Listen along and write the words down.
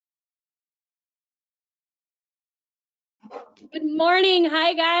Good morning.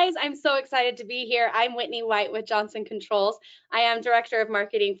 Hi, guys. I'm so excited to be here. I'm Whitney White with Johnson Controls. I am Director of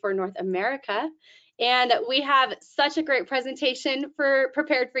Marketing for North America. And we have such a great presentation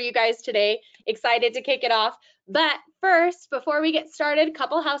prepared for you guys today. Excited to kick it off. But first, before we get started, a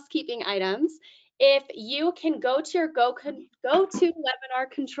couple housekeeping items. If you can go to your go to webinar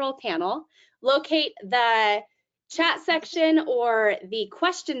control panel, locate the chat section or the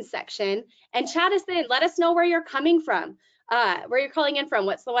questions section, and chat us in. Let us know where you're coming from. Where you're calling in from,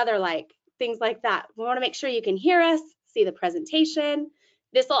 what's the weather like, things like that. We want to make sure you can hear us, see the presentation.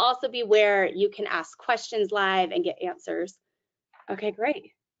 This will also be where you can ask questions live and get answers. Okay,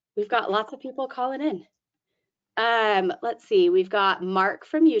 great. We've got lots of people calling in. Let's see, we've got Mark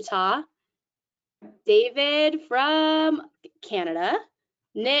from Utah, David from Canada,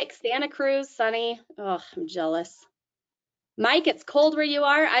 Nick, Santa Cruz, sunny. Oh, I'm jealous. Mike, it's cold where you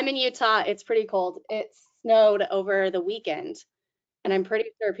are. I'm in Utah. It's pretty cold. It snowed over the weekend. And I'm pretty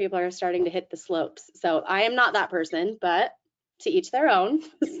sure people are starting to hit the slopes. So I am not that person, but to each their own.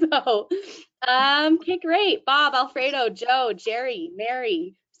 So, okay, great. Bob, Alfredo, Joe, Jerry,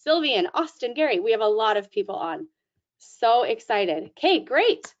 Mary, Sylvian, Austin, Gary. We have a lot of people on. So excited. Okay,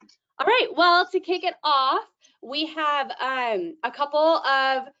 great. All right, well, to kick it off, we have a couple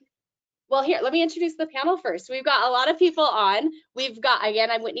of, well, here, let me introduce the panel first. We've got a lot of people on. We've got, again,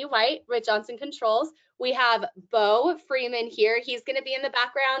 I'm Whitney White with Johnson Controls. We have Bo Freeman here. He's going to be in the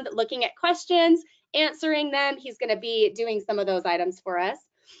background looking at questions, answering them. He's going to be doing some of those items for us.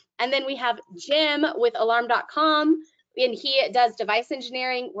 And then we have Jim with alarm.com, and he does device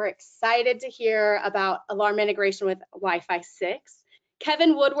engineering. We're excited to hear about alarm integration with Wi-Fi 6.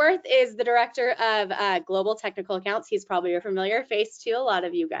 Kevin Woodworth is the director of global technical accounts. He's probably a familiar face to a lot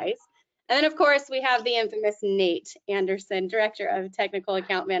of you guys. And then, of course, we have the infamous Nate Anderson, Director of Technical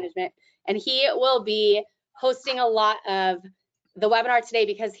Account Management, and he will be hosting a lot of the webinar today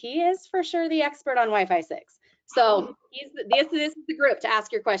because he is for sure the expert on Wi-Fi 6. So this is the group to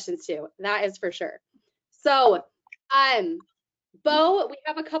ask your questions to, that is for sure. So, Bo, we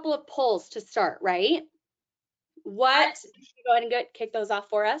have a couple of polls to start, right? Go ahead and kick those off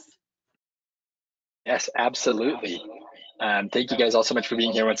for us. Yes, absolutely. Thank you guys all so much for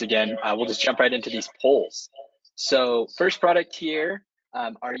being here once again. We'll just jump right into these polls. So first product here,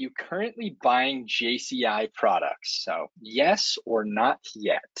 are you currently buying JCI products? So yes or not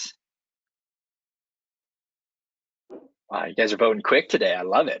yet? Wow, you guys are voting quick today. I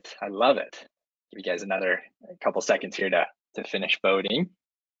love it. I love it. Give you guys another couple seconds here to finish voting.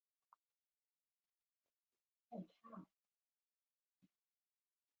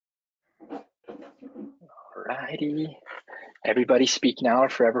 Alrighty. Everybody speak now or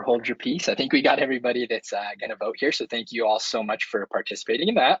forever hold your peace. I think we got everybody that's going to vote here. So thank you all so much for participating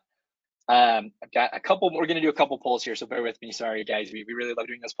in that. I've got a couple, we're going to do a couple polls here. So bear with me. Sorry, guys. We really love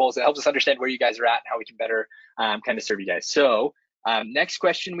doing those polls. It helps us understand where you guys are at and how we can better kind of serve you guys. So next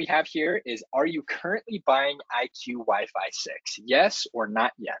question we have here is, are you currently buying IQ Wi-Fi 6? Yes or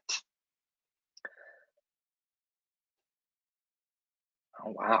not yet?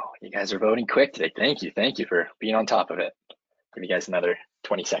 Oh, wow. You guys are voting quick today. Thank you. Thank you for being on top of it. Give you guys another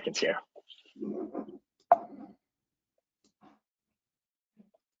 20 seconds here.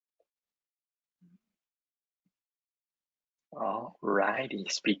 All righty.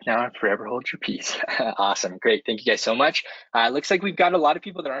 Speak now and forever hold your peace. Awesome. Great. Thank you guys so much. Looks like we've got a lot of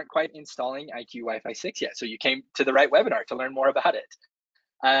people that aren't quite installing IQ Wi-Fi 6 yet. So you came to the right webinar to learn more about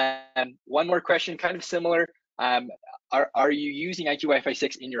it. One more question, kind of similar. Are you using IQ Wi-Fi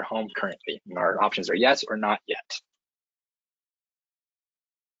 6 in your home currently? And our options are yes or not yet.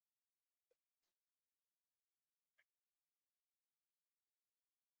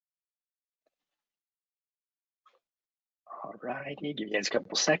 All righty, give you guys a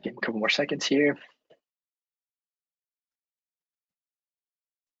couple more seconds here.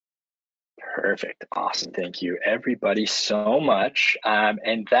 Perfect, awesome, thank you everybody so much.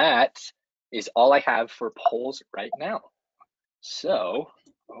 And that is all I have for polls right now. So,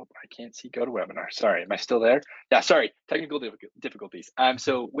 oh, I can't see go to webinar. Sorry, am I still there? Yeah, sorry, technical difficulties.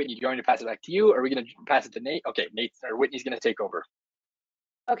 So Whitney, do you want me to pass it back to you, or are we gonna pass it to Nate? Okay, Nate or Whitney's gonna take over.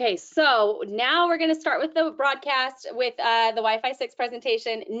 Okay, so now we're going to start with the broadcast with the Wi-Fi 6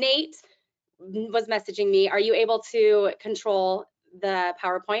 presentation. Nate was messaging me. Are you able to control the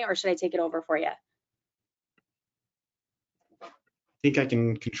PowerPoint, or should I take it over for you? I think I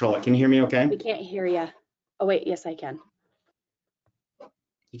can control it. Can you hear me okay? We can't hear you. Oh, wait, yes, I can.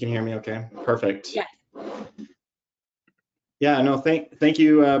 You can hear me okay? Perfect. Yes. Yeah, no, thank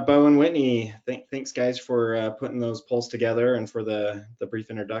you, Bo and Whitney. Thanks, guys, for putting those polls together and for the brief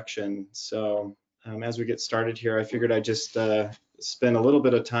introduction. So as we get started here, I figured I'd just spend a little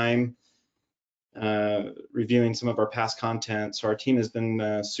bit of time reviewing some of our past content. So our team has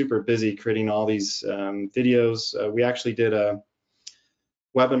been super busy creating all these videos. We actually did a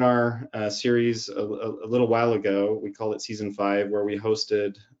webinar series a little while ago. We called it Season 5, where we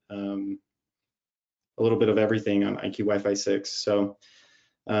hosted a little bit of everything on IQ Wi-Fi 6. So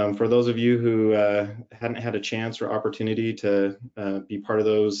for those of you who hadn't had a chance or opportunity to be part of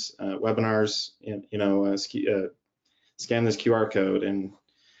those webinars, scan this QR code and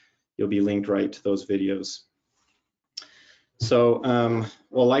you'll be linked right to those videos. So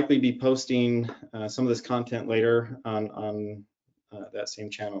we'll likely be posting some of this content later on that same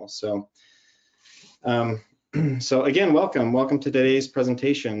channel. So, so again, welcome to today's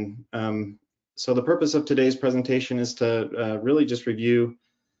presentation. So the purpose of today's presentation is to really just review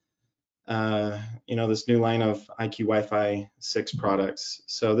this new line of IQ Wi-Fi 6 products.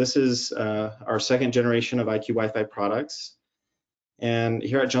 So this is our second generation of IQ Wi-Fi products. And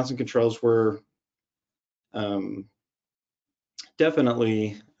here at Johnson Controls, we're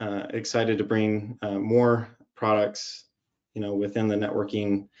definitely excited to bring more products, within the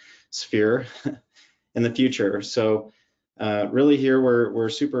networking sphere in the future. So really here, we're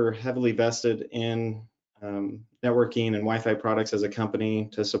super heavily vested in networking and Wi-Fi products as a company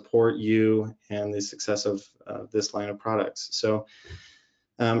to support you and the success of this line of products. So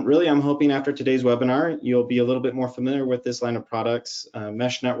really, I'm hoping after today's webinar, you'll be a little bit more familiar with this line of products,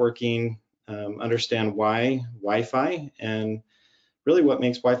 mesh networking, understand why Wi-Fi, and really what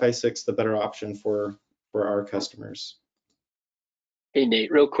makes Wi-Fi 6 the better option for our customers. Hey,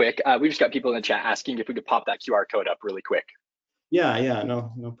 Nate, real quick, we just got people in the chat asking if we could pop that QR code up really quick. Yeah,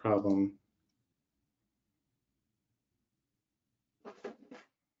 no problem.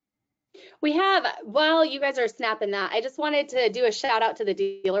 We have, while you guys are snapping that, I just wanted to do a shout out to the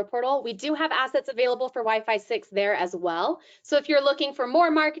dealer portal. We do have assets available for Wi-Fi 6 there as well. So if you're looking for more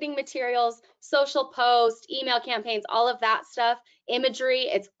marketing materials, social posts, email campaigns, all of that stuff, imagery,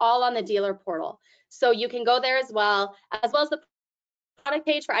 it's all on the dealer portal. So you can go there as well as the product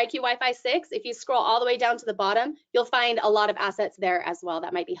page for IQ Wi-Fi 6. If you scroll all the way down to the bottom, you'll find a lot of assets there as well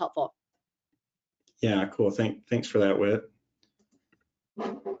that might be helpful. Yeah, cool. Thanks for that, Whit.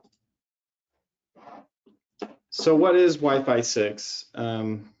 So what is Wi-Fi 6?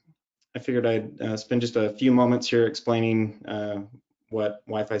 I figured I'd spend just a few moments here explaining what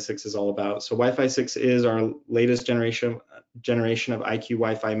Wi-Fi 6 is all about. So Wi-Fi 6 is our latest generation of IQ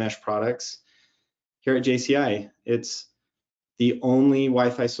Wi-Fi mesh products here at JCI. It's the only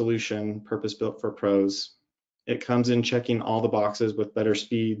Wi-Fi solution purpose-built for pros. It comes in checking all the boxes with better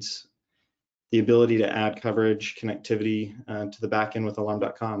speeds, the ability to add coverage, connectivity to the backend with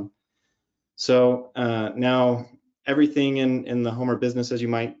alarm.com. So now everything in the home or business, as you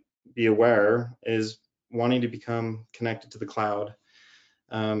might be aware, is wanting to become connected to the cloud.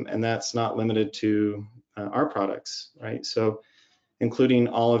 And that's not limited to our products, right? So including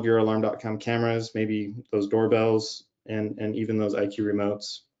all of your alarm.com cameras, maybe those doorbells, and even those IQ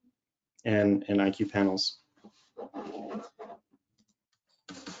remotes and IQ panels.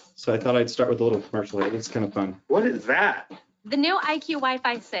 So I thought I'd start with a little commercial here. It's kind of fun. What is that? The new IQ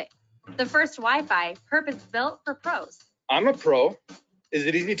Wi-Fi 6, the first Wi-Fi purpose-built for pros. I'm a pro. Is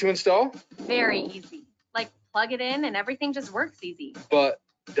it easy to install? Very easy. Like plug it in and everything just works easy. But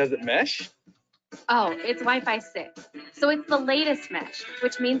does it mesh? Oh, it's Wi-Fi 6. So it's the latest mesh,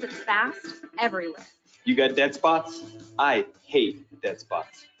 which means it's fast everywhere. You got dead spots? I hate dead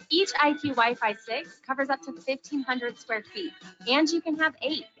spots. Each IQ Wi-Fi 6 covers up to 1,500 square feet, and you can have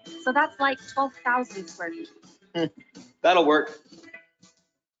 8. So that's like 12,000 square feet. That'll work.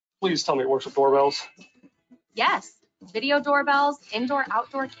 Please tell me it works with doorbells. Yes, video doorbells, indoor,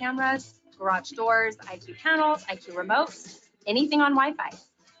 outdoor cameras, garage doors, IQ panels, IQ remotes, anything on Wi-Fi.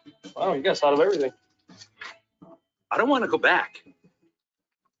 Wow, you guys thought of everything. I don't want to go back.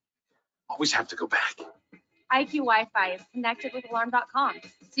 Always have to go back. IQ Wi-Fi is connected with alarm.com,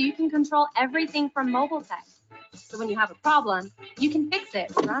 so you can control everything from mobile tech. So when you have a problem, you can fix it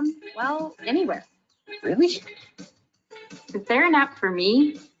from, well, anywhere. Really? Is there an app for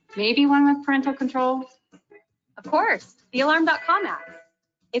me? Maybe one with parental control? Of course, the alarm.com app.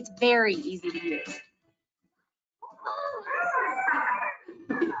 It's very easy to use.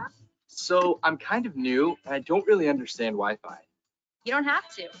 So I'm kind of new and I don't really understand Wi-Fi. You don't have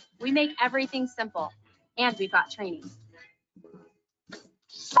to. We make everything simple, and we've got training.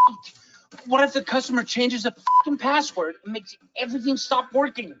 What if the customer changes the fucking password and makes everything stop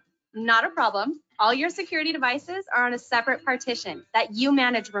working? Not a problem. All your security devices are on a separate partition that you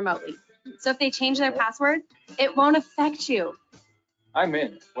manage remotely. So if they change their password, it won't affect you. I'm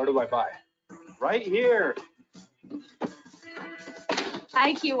in. Where do I buy? right here.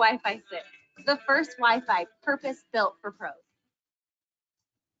 IQ Wi-Fi 6, the first Wi-Fi purpose-built for pros.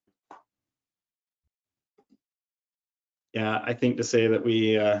 Yeah, I think to say that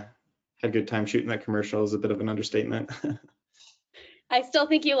we had a good time shooting that commercial is a bit of an understatement. I still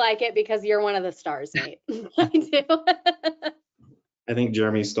think you like it because you're one of the stars, Nate. I do. I think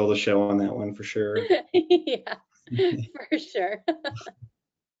Jeremy stole the show on that one for sure. Yeah, for sure.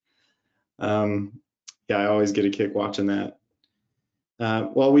 Yeah, I always get a kick watching that.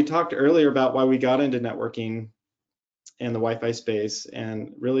 Well, we talked earlier about why we got into networking and the Wi-Fi space,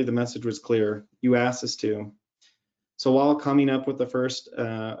 and really the message was clear. You asked us to. So while coming up with the first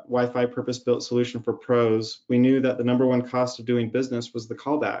Wi-Fi purpose-built solution for pros, we knew that the #1 cost of doing business was the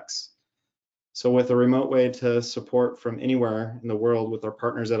callbacks. So with a remote way to support from anywhere in the world with our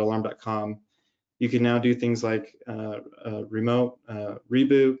partners at alarm.com, you can now do things like remote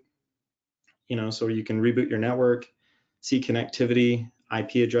reboot, so you can reboot your network, see connectivity,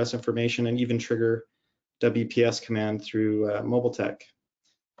 IP address information, and even trigger WPS command through mobile tech.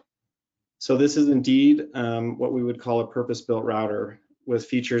 So this is indeed what we would call a purpose-built router with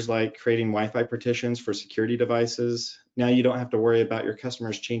features like creating Wi-Fi partitions for security devices. Now you don't have to worry about your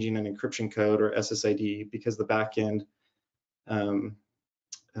customers changing an encryption code or SSID because the backend,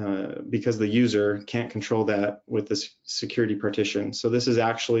 because the user can't control that with the security partition. So this is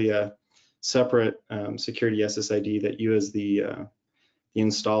actually a separate security SSID that you as the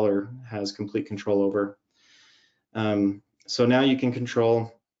installer has complete control over. So now you can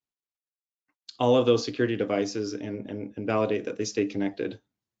control all of those security devices and validate that they stay connected.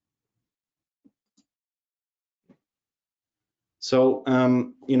 So,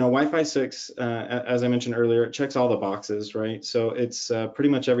 Wi-Fi 6, as I mentioned earlier, it checks all the boxes, right? So it's pretty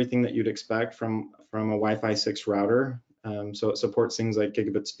much everything that you'd expect from a Wi-Fi 6 router. So it supports things like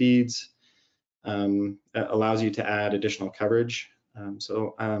gigabit speeds, it allows you to add additional coverage.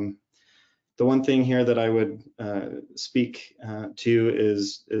 The one thing here that I would speak to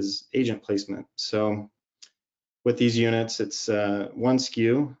is agent placement. So with these units, it's one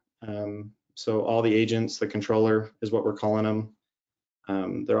SKU. So all the agents, the controller is what we're calling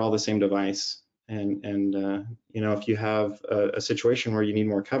them. They're all the same device. And if you have a situation where you need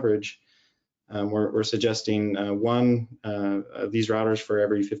more coverage, we're suggesting one of these routers for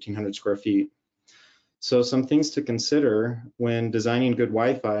every 1,500 square feet. So some things to consider when designing good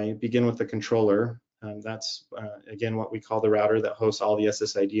Wi-Fi, begin with the controller. That's, again, what we call the router that hosts all the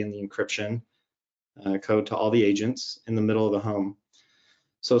SSID and the encryption code to all the agents in the middle of the home.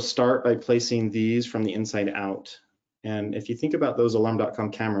 So start by placing these from the inside out. And if you think about those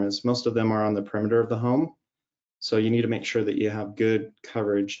alarm.com cameras, most of them are on the perimeter of the home. So you need to make sure that you have good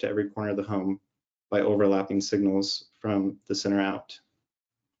coverage to every corner of the home by overlapping signals from the center out.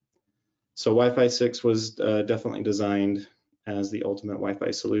 So Wi-Fi 6 was definitely designed as the ultimate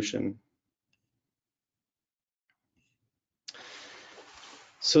Wi-Fi solution.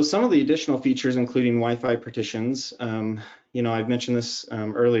 So some of the additional features, including Wi-Fi partitions, I've mentioned this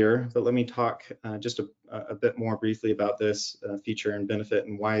earlier, but let me talk just a bit more briefly about this feature and benefit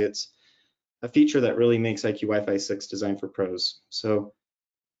and why it's a feature that really makes IQ Wi-Fi 6 designed for pros. So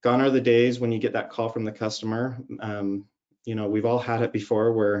gone are the days when you get that call from the customer. We've all had it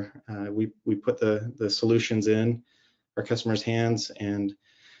before where we put the solutions in our customers' hands and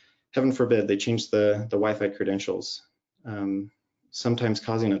heaven forbid they change the Wi-Fi credentials, sometimes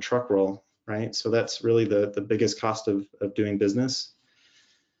causing a truck roll, right? So that's really the biggest cost of doing business.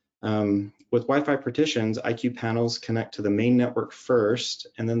 With Wi-Fi partitions, IQ panels connect to the main network first,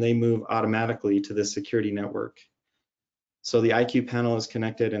 and then they move automatically to the security network. So the IQ panel is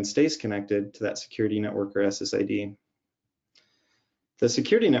connected and stays connected to that security network or SSID. The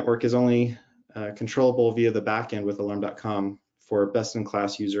security network is only controllable via the backend with alarm.com for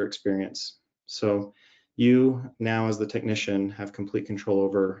best-in-class user experience. So you now, as the technician, have complete control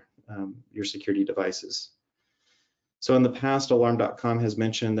over your security devices. So in the past, alarm.com has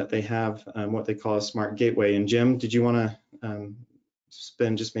mentioned that they have what they call a smart gateway. And Jim, did you want to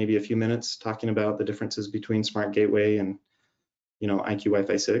spend just maybe a few minutes talking about the differences between smart gateway and IQ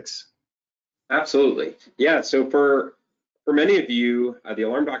Wi-Fi 6? Absolutely. Yeah, so for many of you, the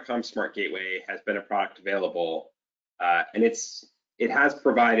alarm.com smart gateway has been a product available, and it has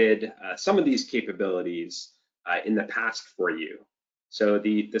provided some of these capabilities in the past for you. So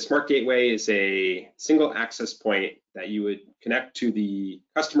the smart gateway is a single access point that you would connect to the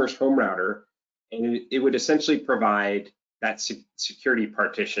customer's home router, and it would essentially provide that security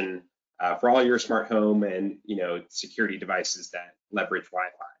partition for all your smart home and security devices that leverage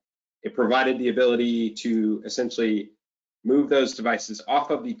Wi-Fi. It provided the ability to essentially move those devices off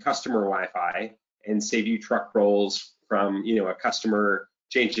of the customer Wi-Fi and save you truck rolls from, a customer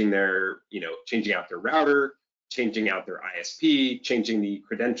changing changing out their router, changing out their ISP, changing the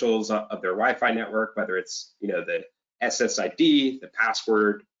credentials of their Wi-Fi network, whether it's, the SSID, the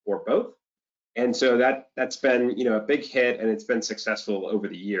password, or both. And so that's been, a big hit, and it's been successful over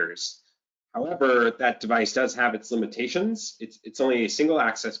the years. However, that device does have its limitations. It's only a single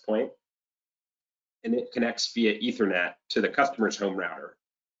access point, and it connects via Ethernet to the customer's home router.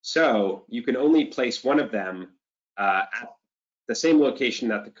 So you can only place one of them at the same location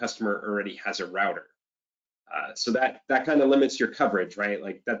that the customer already has a router. So that kind of limits your coverage, right?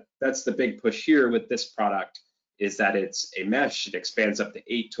 Like that's the big push here with this product, is that it's a mesh. It expands up to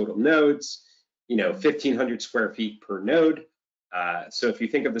 8 total nodes, 1,500 square feet per node. So if you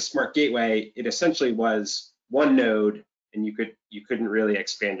think of the smart gateway, it essentially was one node, and you couldn't really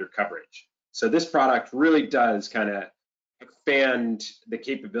expand your coverage. So this product really does kind of expand the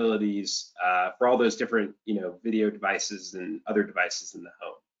capabilities for all those different, video devices and other devices in the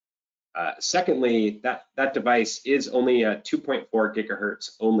home. Secondly, that device is only a 2.4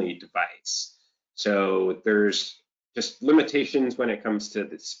 gigahertz only device. So there's just limitations when it comes to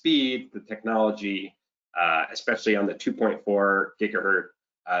the speed, the technology, especially on the 2.4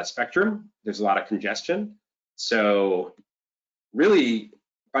 gigahertz spectrum. There's a lot of congestion. So really,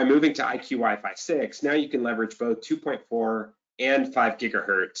 by moving to IQ Wi-Fi 6, now you can leverage both 2.4 and 5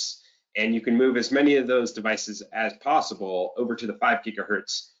 gigahertz, and you can move as many of those devices as possible over to the 5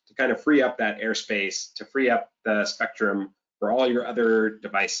 gigahertz to kind of free up that airspace, to free up the spectrum for all your other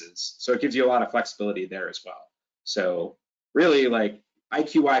devices. So it gives you a lot of flexibility there as well. So really, like,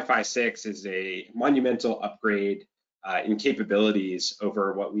 IQ Wi-Fi 6 is a monumental upgrade in capabilities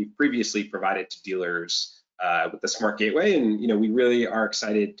over what we've previously provided to dealers with the Smart Gateway, and we really are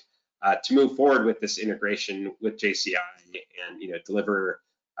excited to move forward with this integration with JCI and deliver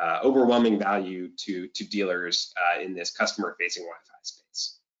overwhelming value to dealers in this customer-facing Wi-Fi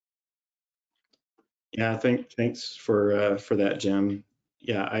space. Yeah, thanks for that, Jim.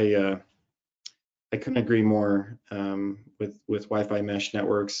 Yeah, I couldn't agree more with Wi-Fi mesh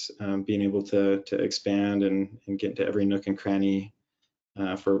networks. Being able to expand and get into every nook and cranny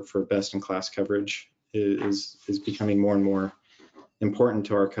for best-in-class coverage is becoming more and more important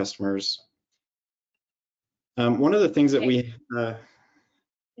to our customers. One of the things that we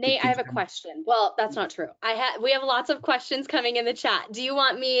Nate, I have a question. Well, that's not true. We have lots of questions coming in the chat. Do you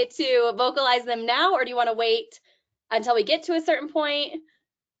want me to vocalize them now, or do you want to wait until we get to a certain point?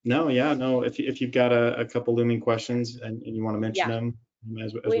 No, if you've got a couple looming questions and you want to mention them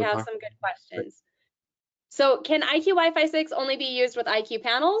as we have some good questions. So can IQ Wi-Fi 6 only be used with IQ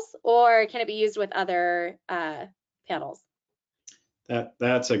panels, or can it be used with other panels?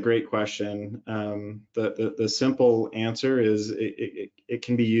 That's a great question. The simple answer is it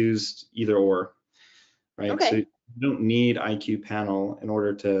can be used either or, right? Okay. So you don't need IQ panel in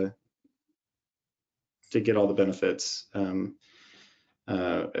order to get all the benefits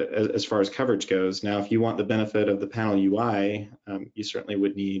as far as coverage goes. Now, if you want the benefit of the panel UI, you certainly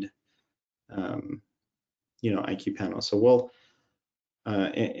would need IQ panel. So we'll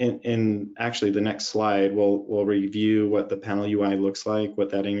in actually the next slide, we'll review what the panel UI looks like, what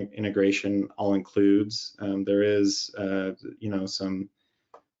that integration all includes. There is some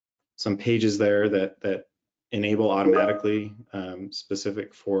pages there that enable automatically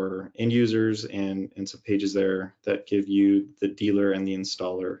specific for end users, and some pages there that give you, the dealer and the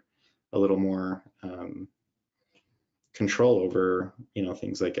installer, a little more control over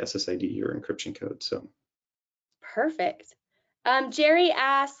things like SSID or encryption code. So perfect. Jerry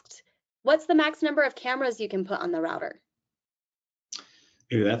asked, what's the max number of cameras you can put on the router?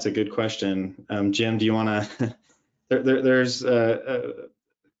 Ooh, that's a good question. Jim, do you want to? There's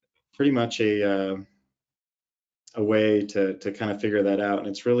pretty much a way to kind of figure that out, and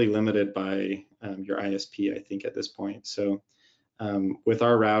it's really limited by your ISP, I think, at this point. So with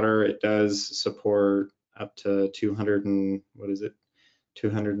our router, it does support up to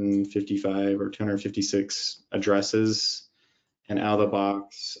 255 or 256 addresses. And out of the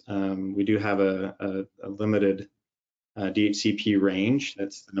box, we do have a limited DHCP range.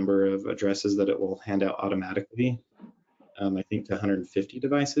 That's the number of addresses that it will hand out automatically. I think to 150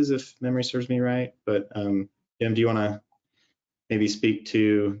 devices, if memory serves me right. But Jim, do you want to maybe speak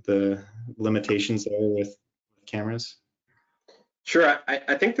to the limitations there with cameras? Sure.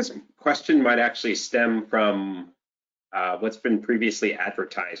 I think this question might actually stem from what's been previously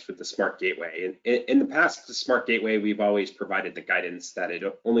advertised with the Smart Gateway. In the past, the Smart Gateway, we've always provided the guidance that it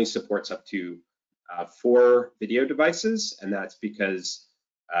only supports up to 4 video devices, and that's because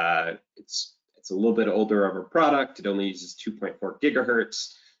it's It's a little bit older of a product. It only uses 2.4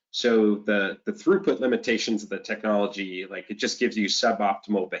 gigahertz. So the throughput limitations of the technology, like it just gives you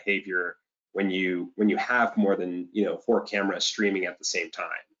suboptimal behavior when you have more than 4 cameras streaming at the same time.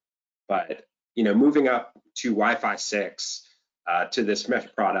 But moving up to Wi-Fi 6 to this mesh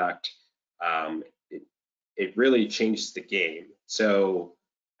product, it really changes the game. So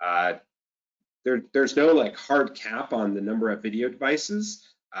there's no like hard cap on the number of video devices.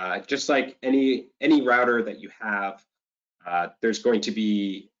 Just like any router that you have, there's going to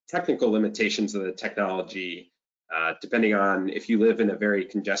be technical limitations of the technology, depending on if you live in a very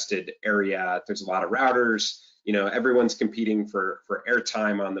congested area. There's a lot of routers. Everyone's competing for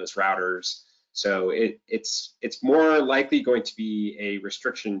airtime on those routers. So it's more likely going to be a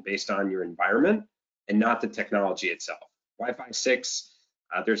restriction based on your environment and not the technology itself. Wi-Fi 6,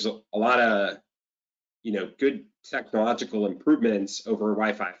 there's a lot of good technological improvements over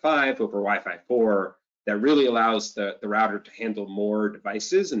Wi-Fi 5, over Wi-Fi 4 that really allows the router to handle more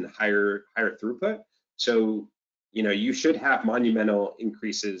devices and higher throughput. So you should have monumental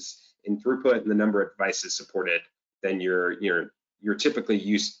increases in throughput and the number of devices supported than you're typically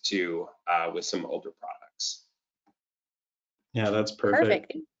used to with some older products. Yeah, that's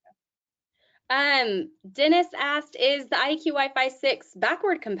perfect. Dennis asked, is the IQ Wi-Fi 6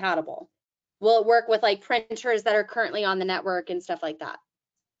 backward compatible? Will it work with like printers that are currently on the network and stuff like that?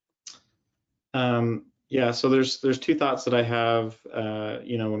 Yeah, so there's two thoughts that I have,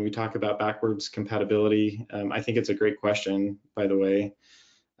 when we talk about backwards compatibility. I think it's a great question, by the way.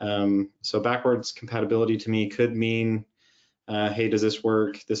 So backwards compatibility to me could mean, hey, does this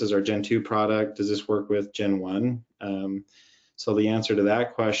work? This is our Gen 2 product. Does this work with Gen 1? So the answer to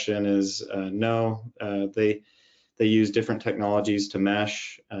that question is no. They use different technologies to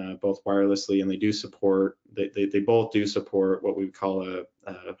mesh, both wirelessly, and they do support. They both do support what we would call a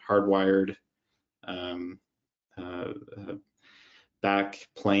hardwired back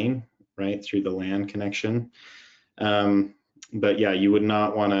plane, right, through the LAN connection. But yeah, you would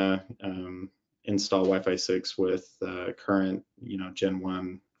not want to install Wi-Fi 6 with current, Gen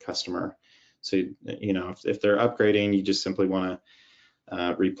 1 customer. So, if they're upgrading, you just simply want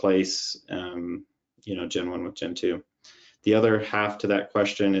to replace, Gen 1 with Gen 2. The other half to that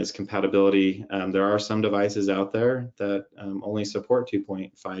question is compatibility. There are some devices out there that only support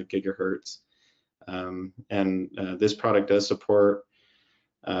 2.5 gigahertz. And this product does support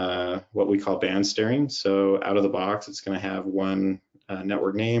what we call band steering. So out of the box, it's going to have one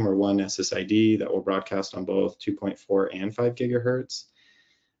network name or one SSID that will broadcast on both 2.4 and 5 gigahertz.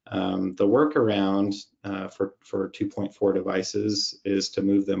 The workaround for 2.4 devices is to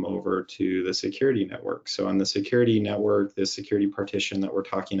move them over to the security network. So on the security network, the security partition that we're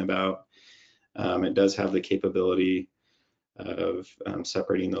talking about, it does have the capability of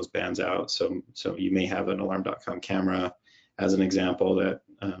separating those bands out. So you may have an Alarm.com camera, as an example, that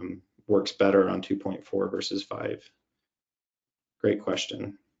works better on 2.4 versus 5. Great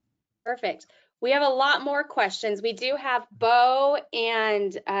question. Perfect. We have a lot more questions. We do have Bo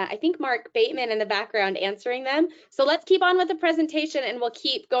and I think Mark Bateman in the background answering them. So let's keep on with the presentation and we'll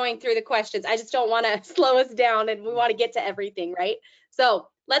keep going through the questions. I just don't want to slow us down and we want to get to everything, right? So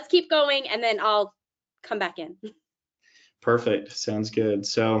let's keep going and then I'll come back in. Perfect. Sounds good.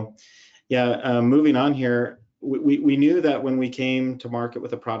 So yeah, moving on here, we knew that when we came to market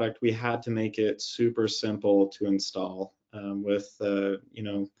with a product, we had to make it super simple to install with,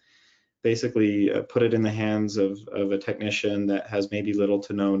 basically put it in the hands of a technician that has maybe little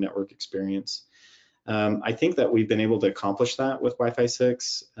to no network experience. I think that we've been able to accomplish that with Wi-Fi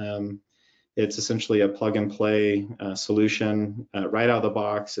 6. It's essentially a plug and play solution. Right out of the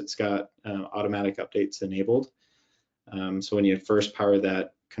box, it's got automatic updates enabled. So when you first power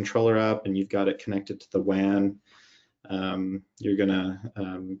that controller up and you've got it connected to the WAN, you're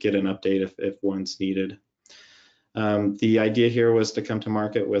gonna get an update if one's needed. The idea here was to come to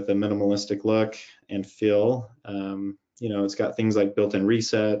market with a minimalistic look and feel. It's got things like built-in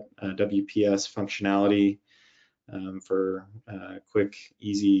reset, WPS functionality for quick,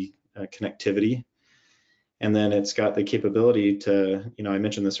 easy connectivity. And then it's got the capability to, I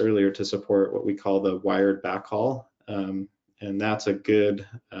mentioned this earlier, to support what we call the wired backhaul. And that's a good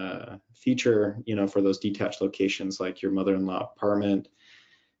feature, for those detached locations like your mother-in-law apartment.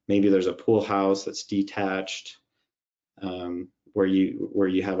 Maybe there's a pool house that's detached, where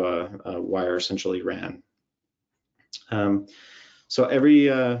you have a wire essentially ran. So every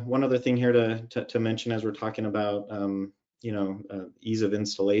one other thing here to mention as we're talking about ease of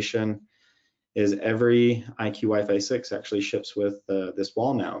installation is every IQ Wi-Fi 6 actually ships with this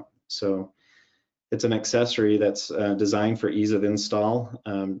wall mount. So It's an accessory that's designed for ease of install.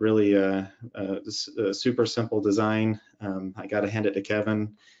 Really a super simple design. I got to hand it to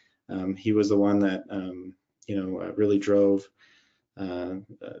Kevin. He was the one that really drove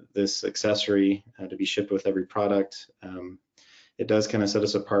this accessory to be shipped with every product. It does kind of set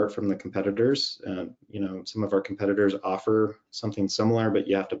us apart from the competitors. Some of our competitors offer something similar, but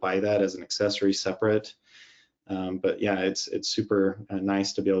you have to buy that as an accessory separate. But yeah, it's super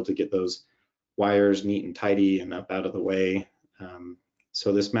nice to be able to get those wires neat and tidy and up out of the way.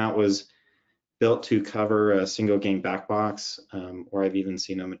 So this mount was built to cover a single gang back box, or I've even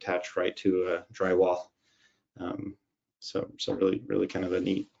seen them attached right to a drywall. So really kind of a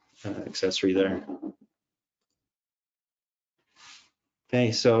neat accessory there.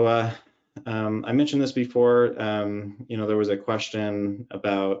 Okay, so I mentioned this before. There was a question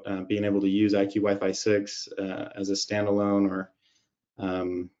about being able to use IQ Wi-Fi 6 as a standalone or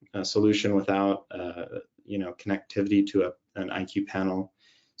a solution without connectivity to an IQ panel.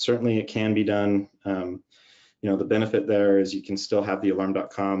 Certainly it can be done. The benefit there is you can still have the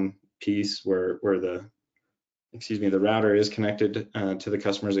alarm.com piece where the router is connected to the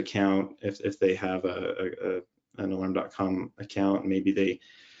customer's account if they have an alarm.com account. Maybe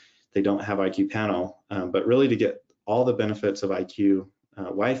they don't have IQ panel, but really to get all the benefits of IQ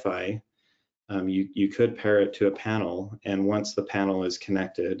Wi-Fi, you could pair it to a panel, and once the panel is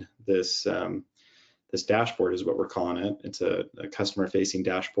connected, this dashboard is what we're calling it. It's a customer-facing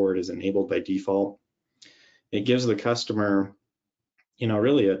dashboard, is enabled by default. It gives the customer,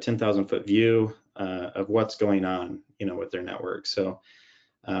 really a 10,000-foot view of what's going on, with their network. So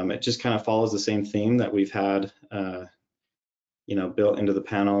it just kind of follows the same theme that we've had, built into the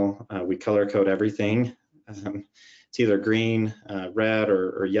panel. We color code everything. It's either green, red,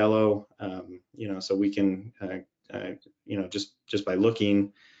 or yellow. So we can, just by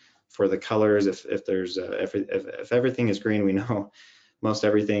looking for the colors, if everything is green, we know most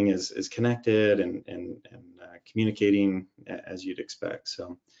everything is connected and communicating as you'd expect.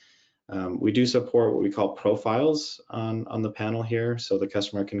 So we do support what we call profiles on the panel here. So the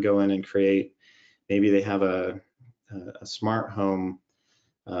customer can go in and create, maybe they have a smart home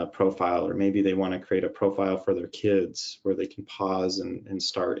profile, or maybe they want to create a profile for their kids where they can pause and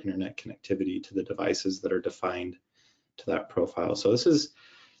start internet connectivity to the devices that are defined to that profile. So this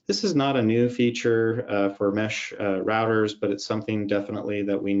is not a new feature for mesh routers, but it's something definitely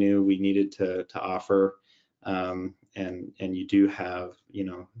that we knew we needed to offer. And you do have,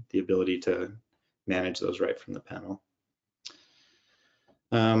 the ability to manage those right from the panel.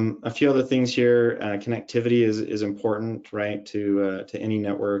 A few other things here. Connectivity is important, right, to any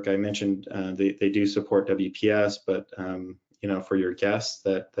network. I mentioned they do support WPS, but for your guests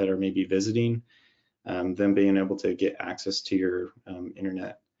that are maybe visiting, them being able to get access to your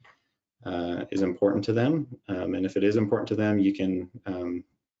internet is important to them. And if it is important to them, you can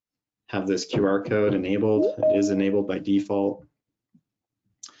have this QR code enabled. It is enabled by default.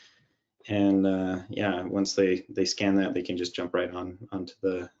 And yeah, once they scan that, they can just jump right onto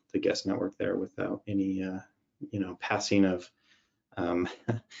the guest network there without any passing of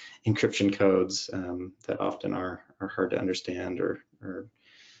encryption codes that often are hard to understand or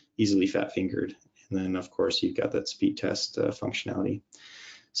easily fat fingered. And then of course you've got that speed test functionality.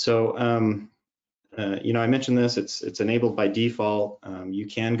 So I mentioned this, it's enabled by default. You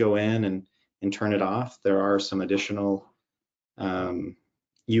can go in and turn it off. There are some additional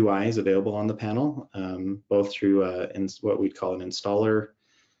UIs available on the panel, both through what we'd call an installer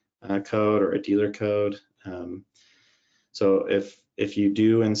code or a dealer code. So if you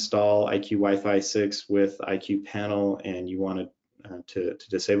do install IQ Wi-Fi 6 with IQ panel and you wanted to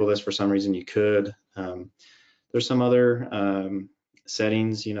disable this for some reason, you could. There's some other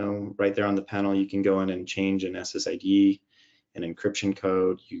settings, right there on the panel. You can go in and change an SSID, an encryption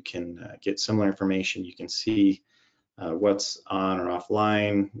code. You can get similar information. You can see what's on or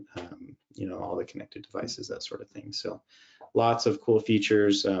offline, all the connected devices, that sort of thing. So lots of cool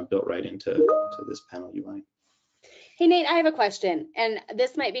features built right into this panel UI. Hey, Nate, I have a question, and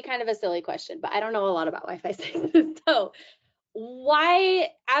this might be kind of a silly question, but I don't know a lot about Wi-Fi 6. So why,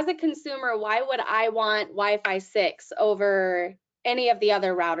 as a consumer, why would I want Wi-Fi 6 over any of the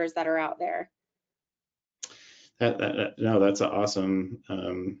other routers that are out there? No, that's an awesome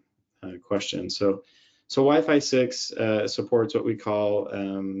question. So Wi-Fi 6 supports what we call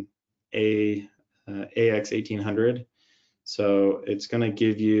AX1800. So it's going to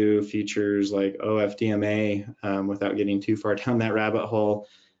give you features like OFDMA without getting too far down that rabbit hole.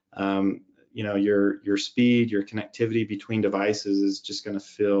 Your speed, your connectivity between devices is just going to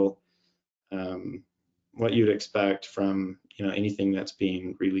feel what you'd expect from anything that's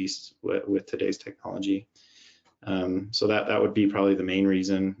being released with today's technology. So that would be probably the main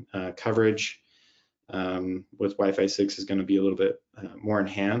reason. Coverage with Wi-Fi 6 is going to be a little bit more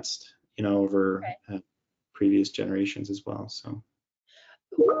enhanced, over previous generations as well. So,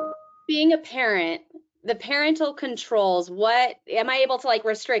 being a parent, the parental controls, what am I able to like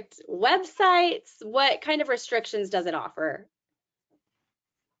restrict websites? What kind of restrictions does it offer?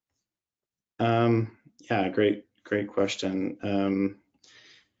 Yeah, great question.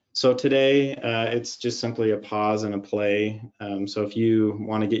 So today, it's just simply a pause and a play. So if you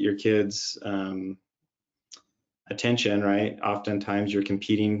want to get your kids attention, right, oftentimes you're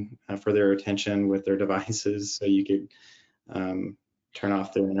competing for their attention with their devices, so you could turn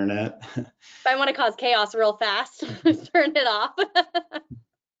off their internet. If I want to cause chaos real fast, turn it off.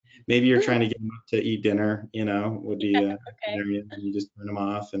 Maybe you're trying to get them up to eat dinner, would be Okay. area, and you just turn them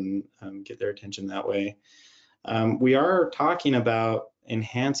off and get their attention that way. We are talking about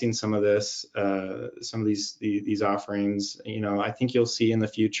enhancing some of this, some of these offerings. I think you'll see in the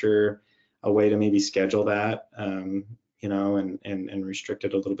future a way to maybe schedule that, and restrict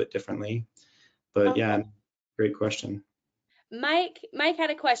it a little bit differently. But yeah, great question. Mike had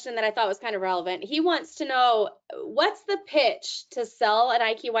a question that I thought was kind of relevant. He wants to know, what's the pitch to sell an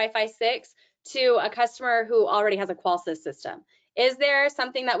IQ Wi-Fi 6 to a customer who already has a Qolsys system? Is there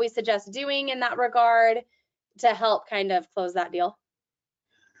something that we suggest doing in that regard to help kind of close that deal?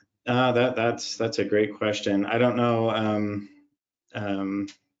 That's a great question. I don't know,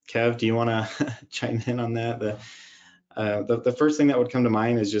 Kev, do you want to chime in on that? The first thing that would come to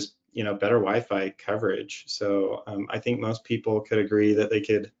mind is just better Wi-Fi coverage. So I think most people could agree that they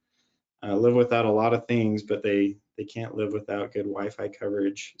could live without a lot of things, but they can't live without good Wi-Fi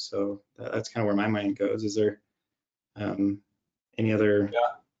coverage. So that's kind of where my mind goes. Is there any other?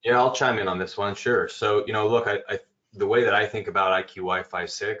 Yeah, I'll chime in on this one. Sure. So look, the way that I think about IQ Wi-Fi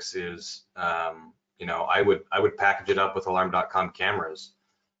 6 is, I would package it up with Alarm.com cameras.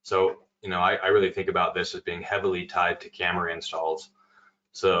 So I really think about this as being heavily tied to camera installs.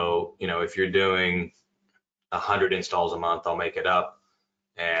 So if you're doing 100 installs a month, I'll make it up,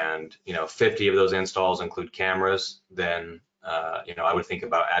 and 50 of those installs include cameras, then I would think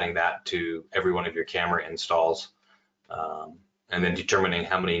about adding that to every one of your camera installs, and then determining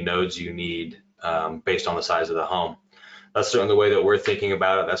how many nodes you need based on the size of the home. That's certainly the way that we're thinking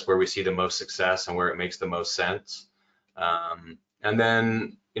about it. That's where we see the most success and where it makes the most sense. And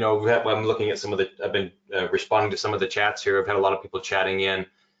then, I'm looking at I've been responding to some of the chats here. I've had a lot of people chatting in,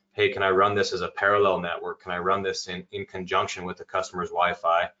 hey, can I run this as a parallel network? Can I run this in conjunction with the customer's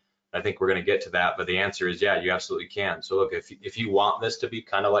Wi-Fi? I think we're going to get to that, but the answer is, yeah, you absolutely can. So look, if you want this to be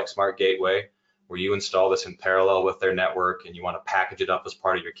kind of like Smart Gateway, where you install this in parallel with their network and you want to package it up as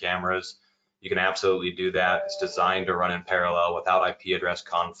part of your cameras, you can absolutely do that. It's designed to run in parallel without IP address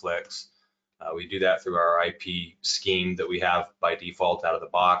conflicts. We do that through our IP scheme that we have by default out of the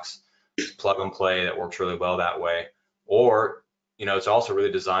box. It's plug and play that works really well that way. Or, it's also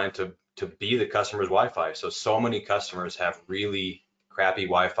really designed to be the customer's Wi-Fi. So many customers have really crappy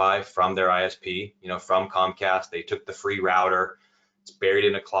Wi-Fi from their ISP, from Comcast. They took the free router. It's buried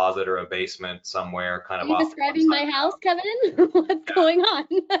in a closet or a basement somewhere, kind of. Are you describing my house, Kevin? What's going on?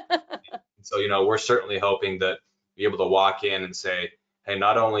 So, we're certainly hoping that be able to walk in and say, hey,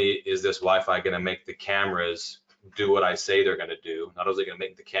 not only is this Wi-Fi going to make the cameras do what I say they're going to do, not only going to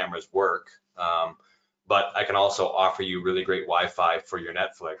make the cameras work, but I can also offer you really great Wi-Fi for your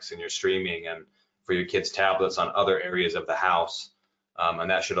Netflix and your streaming and for your kids' tablets on other areas of the house. And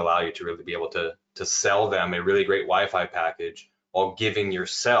that should allow you to really be able to sell them a really great Wi-Fi package while giving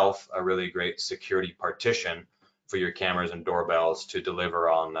yourself a really great security partition for your cameras and doorbells to deliver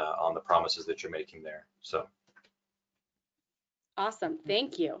on the promises that you're making there. So. Awesome,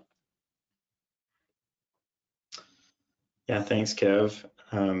 thank you. Yeah, thanks, Kev.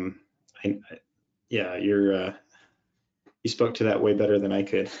 Yeah, you spoke to that way better than I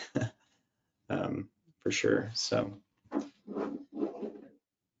could, for sure. So,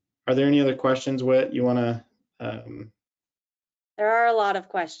 are there any other questions, Whit, you want to? There are a lot of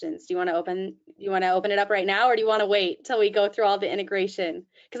questions. Do you want to open it up right now, or do you want to wait till we go through all the integration?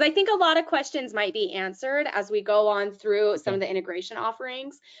 Because I think a lot of questions might be answered as we go on through some of the integration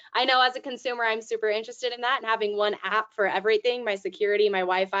offerings. I know as a consumer, I'm super interested in that, and having one app for everything, my security, my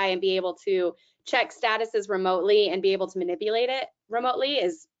Wi-Fi, and be able to check statuses remotely and be able to manipulate it remotely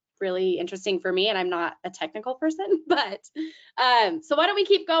is really interesting for me, and I'm not a technical person. But so why don't we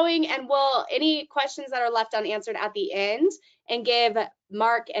keep going, and any questions that are left unanswered at the end, and give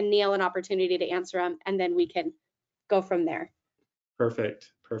Mark and Neil an opportunity to answer them, and then we can go from there.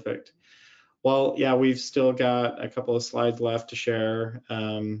 Perfect. Well, yeah, we've still got a couple of slides left to share.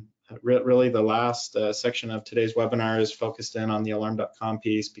 Really, the last section of today's webinar is focused in on the alarm.com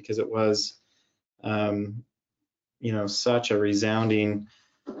piece because it was, such a resounding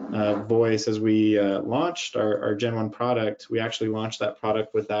voice as we launched our Gen 1 product. We actually launched that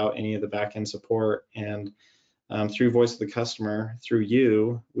product without any of the backend support, and through voice of the customer, through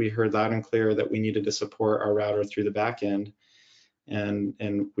you, we heard loud and clear that we needed to support our router through the backend.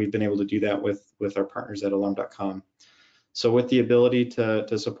 And we've been able to do that with our partners at alarm.com. So with the ability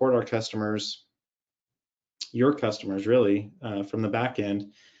to support our customers, your customers really, from the back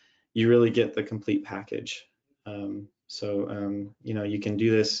end, you really get the complete package. You can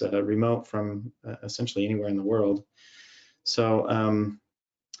do this remote from essentially anywhere in the world. So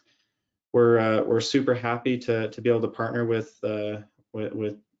we're super happy to be able to partner with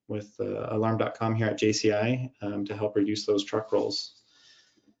alarm.com here at JCI to help reduce those truck rolls.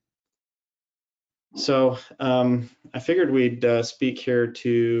 So I figured we'd speak here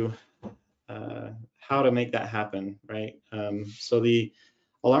to how to make that happen, right? So the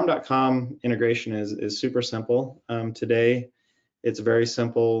alarm.com integration is super simple. Today, it's very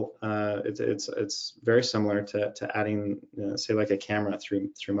simple. It's very similar to adding, say, like a camera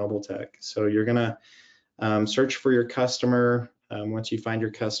through mobile tech. So you're gonna search for your customer. Once you find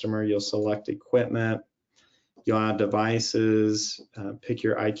your customer, you'll select equipment. You'll add devices. Pick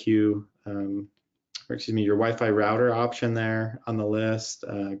your your Wi-Fi router option there on the list.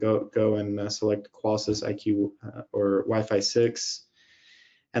 Go and select Qolsys IQ or Wi-Fi 6,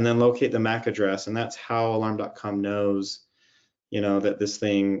 and then locate the MAC address. And that's how alarm.com knows, that this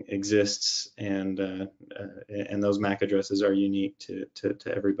thing exists, and those MAC addresses are unique to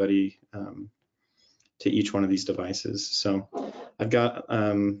everybody, to each one of these devices. So I've got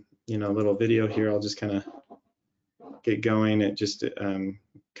a little video here. I'll just kind of get going. It just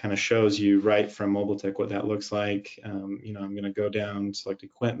kind of shows you right from Mobile Tech what that looks like. I'm going to go down, select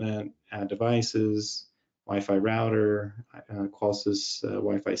equipment, add devices, Wi-Fi router, Qolsys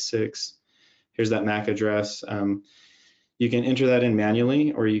Wi-Fi 6. Here's that MAC address. You can enter that in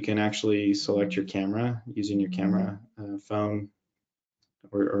manually, or you can actually select your camera using your camera phone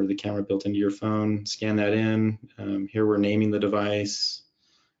or the camera built into your phone. Scan that in. Here we're naming the device,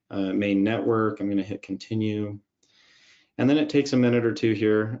 main network. I'm going to hit continue. And then it takes a minute or two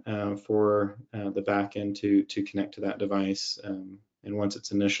here for the backend to connect to that device. And once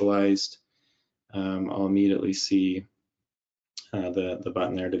it's initialized, I'll immediately see the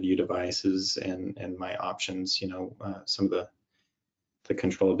button there to view devices and my options, some of the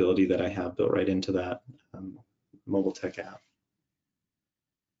controllability that I have built right into that Mobile Tech app.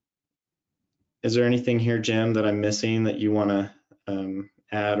 Is there anything here, Jim, that I'm missing that you want to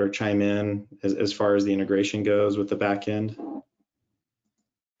add or chime in as far as the integration goes with the back end?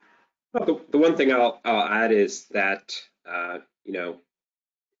 Well, the one thing I'll add is that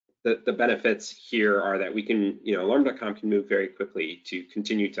the benefits here are that we can, alarm.com can move very quickly to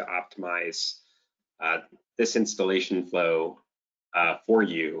continue to optimize this installation flow for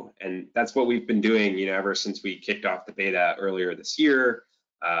you, and that's what we've been doing, ever since we kicked off the beta earlier this year.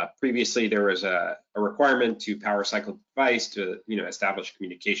 Previously, there was a requirement to power cycle the device to establish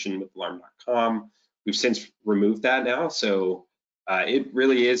communication with alarm.com. We've since removed that now, so it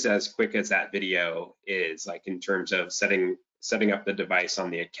really is as quick as that video is, like in terms of setting up the device on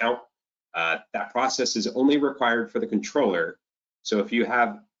the account. That process is only required for the controller. So if you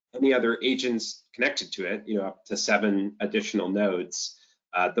have any other agents connected to it, up to 7 additional nodes,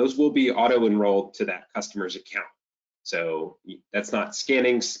 those will be auto-enrolled to that customer's account. So that's not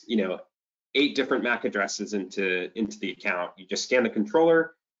scanning, 8 different MAC addresses into the account. You just scan the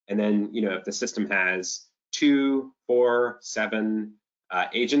controller, and then, if the system has 2, 4, 7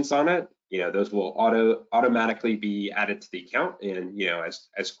 agents on it, those will automatically be added to the account, and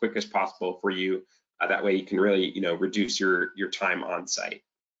as quick as possible for you. That way you can really reduce your time on site.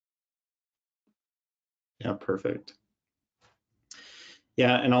 Yeah, perfect.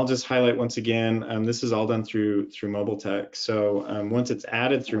 Yeah, and I'll just highlight once again, this is all done through Mobile Tech. So once it's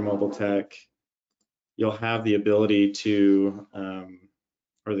added through Mobile Tech, you'll have the ability to,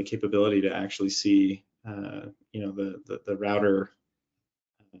 or the capability to actually see, the router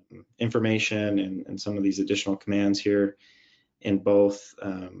information and some of these additional commands here in both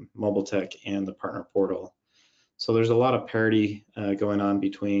Mobile Tech and the partner portal. So there's a lot of parity going on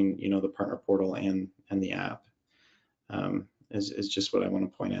between the partner portal and the app. Is just what I want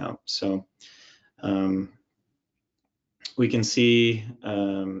to point out. So we can see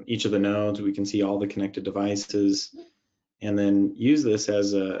each of the nodes, we can see all the connected devices, and then use this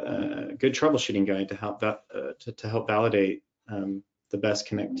as a good troubleshooting guide to help validate the best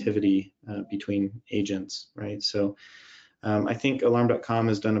connectivity between agents, right? So I think Alarm.com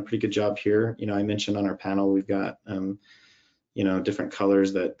has done a pretty good job here. You know, I mentioned on our panel we've got you know, different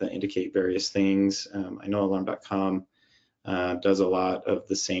colors that indicate various things. I know Alarm.com does a lot of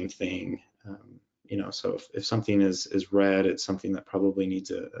the same thing. You know, so if something is red, it's something that probably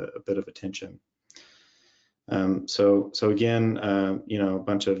needs a bit of attention. So again, you know, a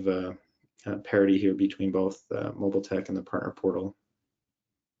bunch of parity here between both Mobile Tech and the partner portal.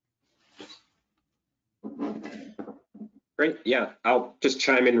 Great. Yeah, I'll just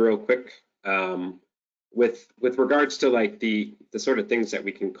chime in real quick. With regards to like the sort of things that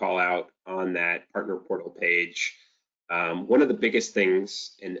we can call out on that partner portal page, one of the biggest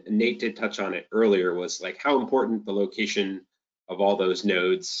things, and Nate did touch on it earlier, was like how important the location of all those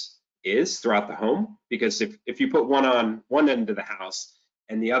nodes is throughout the home. Because if you put one on one end of the house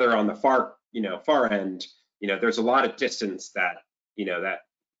and the other on the far end, you know, there's a lot of distance that, you know,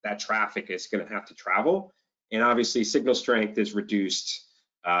 that traffic is going to have to travel. And obviously signal strength is reduced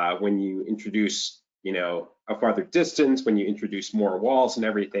when you introduce, you know, a farther distance, when you introduce more walls and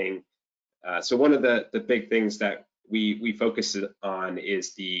everything. So one of the big things that we focus on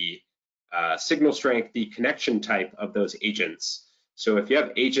is the signal strength, the connection type of those agents. So if you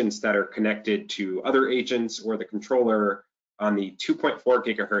have agents that are connected to other agents or the controller on the 2.4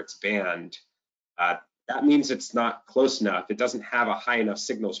 gigahertz band, that means it's not close enough. It doesn't have a high enough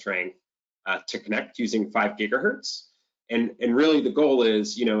signal strength to connect using 5 gigahertz. And really the goal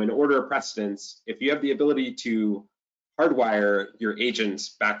is, you know, in order of precedence, if you have the ability to hardwire your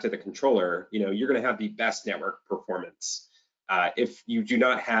agents back to the controller, you know, you're going to have the best network performance. If you do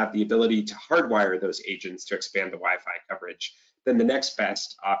not have the ability to hardwire those agents to expand the Wi-Fi coverage, then the next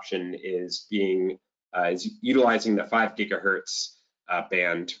best option is utilizing the 5 gigahertz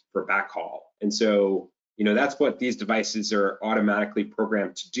band for backhaul. And so, you know, that's what these devices are automatically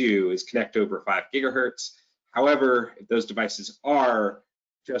programmed to do, is connect over 5 gigahertz. However, if those devices are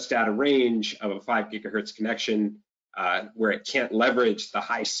just at a range of a 5 gigahertz connection where it can't leverage the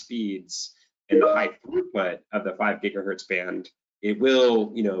high speeds and the high throughput of the 5 gigahertz band, it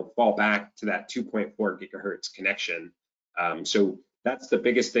will, you know, fall back to that 2.4 gigahertz connection. So that's the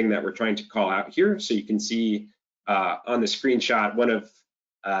biggest thing that we're trying to call out here. So you can see on the screenshot, one of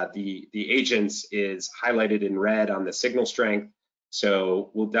the agents is highlighted in red on the signal strength.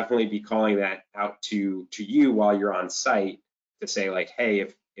 So we'll definitely be calling that out to you while you're on site to say like, hey,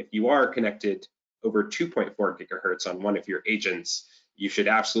 if you are connected over 2.4 gigahertz on one of your agents, you should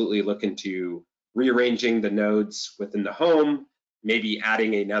absolutely look into rearranging the nodes within the home, maybe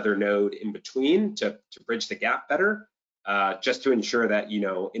adding another node in between to bridge the gap better, just to ensure that, you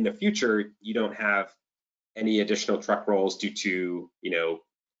know, in the future, you don't have any additional truck rolls due to, you know,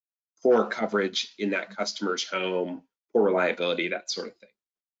 poor coverage in that customer's home, poor reliability, that sort of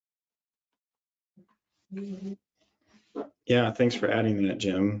thing. Yeah, thanks for adding that,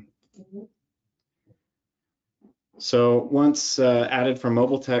 Jim. So once added from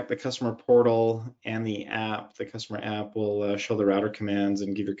Mobile Tech, the customer portal and the customer app will show the router commands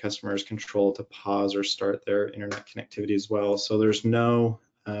and give your customers control to pause or start their internet connectivity as well. So there's no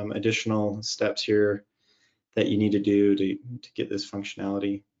additional steps here that you need to do to get this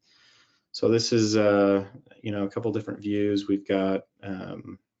functionality. So this is you know, a couple different views. We've got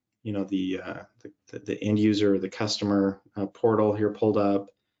you know, the end user, the customer portal here pulled up.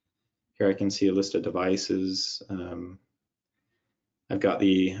 Here I can see a list of devices. I've got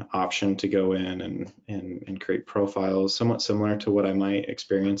the option to go in and create profiles, somewhat similar to what I might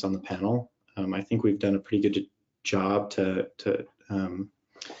experience on the panel. I think we've done a pretty good job to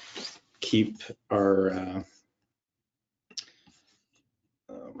keep our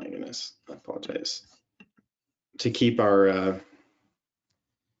oh my goodness, I apologize. To keep our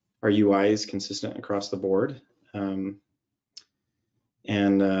UIs consistent across the board.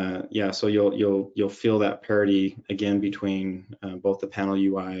 Yeah, so you'll feel that parity again between both the panel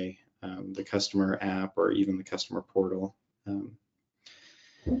UI, the customer app, or even the customer portal.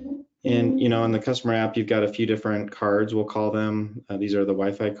 And you know, in the customer app, you've got a few different cards, we'll call them. These are the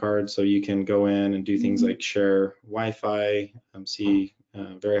Wi-Fi cards, so you can go in and do things like share Wi-Fi, see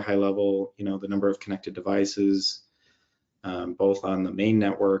very high level, you know, the number of connected devices, both on the main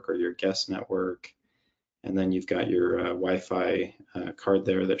network or your guest network. And then you've got your Wi-Fi card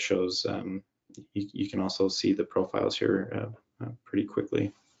there that shows, you can also see the profiles here pretty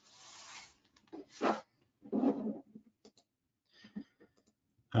quickly.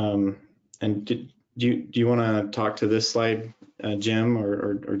 And do you want to talk to this slide, Jim,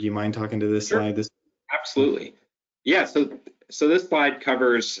 or do you mind talking to this Sure. slide? Absolutely. Yeah, so this slide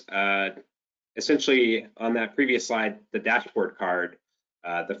covers essentially on that previous slide, the dashboard card,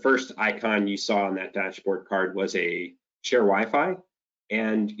 the first icon you saw on that dashboard card was a share Wi-Fi.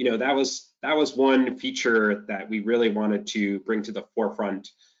 And that was one feature that we really wanted to bring to the forefront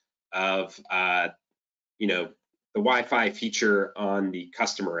of the Wi-Fi feature on the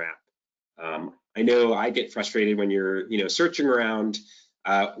customer app. I know I get frustrated when you're searching around,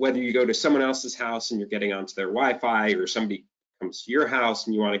 whether you go to someone else's house and you're getting onto their Wi-Fi, or somebody comes to your house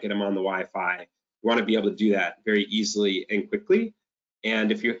and you want to get them on the Wi-Fi. You want to be able to do that very easily and quickly.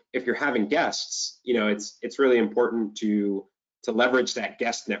 And if you're having guests, it's really important to leverage that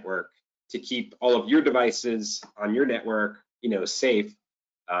guest network to keep all of your devices on your network, safe.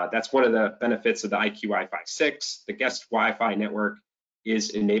 That's one of the benefits of the IQ Wi-Fi 6. The guest Wi-Fi network is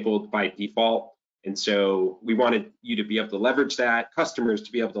enabled by default. And so we wanted you to be able to leverage that, customers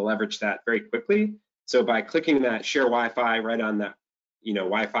to be able to leverage that very quickly. So by clicking that share Wi-Fi right on that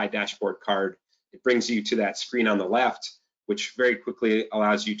Wi-Fi dashboard card, it brings you to that screen on the left, which very quickly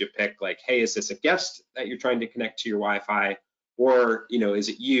allows you to pick like, hey, is this a guest that you're trying to connect to your Wi-Fi? Or is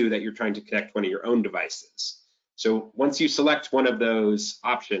it you that you're trying to connect one of your own devices? So once you select one of those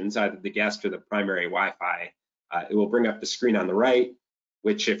options, either the guest or the primary Wi-Fi, it will bring up the screen on the right,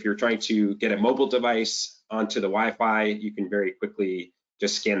 which if you're trying to get a mobile device onto the Wi-Fi, you can very quickly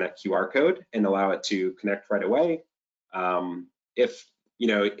just scan that QR code and allow it to connect right away. If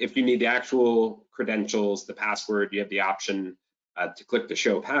you need the actual credentials, the password, you have the option to click the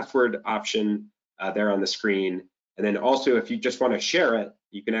show password option there on the screen. And then also, if you just want to share it,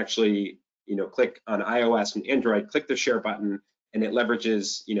 you can actually click on iOS and Android, click the share button, and it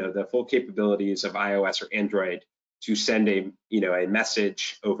leverages the full capabilities of iOS or Android to send a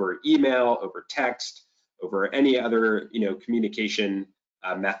message over email, over text, over any other communication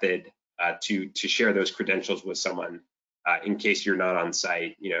method to share those credentials with someone in case you're not on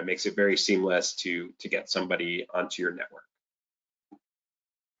site. It makes it very seamless to get somebody onto your network.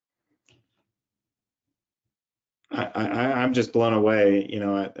 I'm just blown away,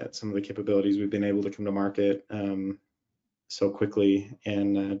 at some of the capabilities we've been able to come to market so quickly.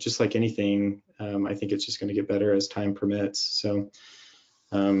 And just like anything, I think it's just going to get better as time permits. So,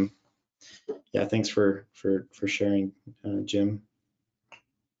 yeah, thanks for sharing, Jim.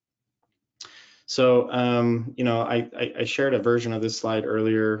 So, I shared a version of this slide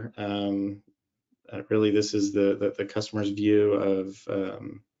earlier. Really, this is the customer's view of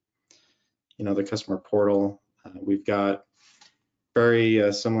the customer portal. We've got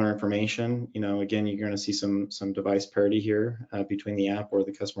very similar information. Again, you're going to see some device parity here between the app or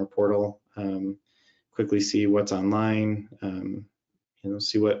the customer portal. Quickly see what's online.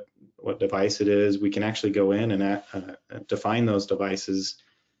 See what device it is. We can actually go in and define those devices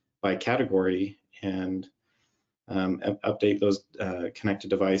by category and update those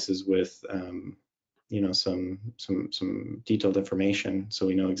connected devices with some detailed information, so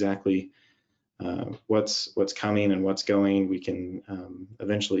we know exactly what's coming and what's going. We can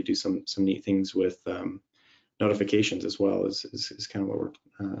eventually do some neat things with notifications as well, is kind of what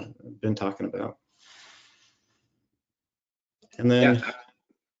we're been talking about. And then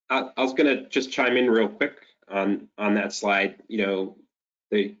yeah, I was going to just chime in real quick on that slide.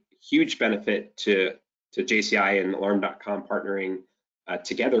 The huge benefit to JCI and Alarm.com partnering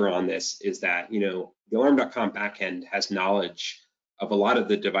together on this is that the Alarm.com backend has knowledge of a lot of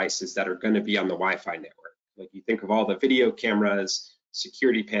the devices that are going to be on the Wi-Fi network. Like you think of all the video cameras,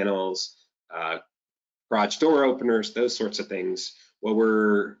 security panels, garage door openers, those sorts of things. What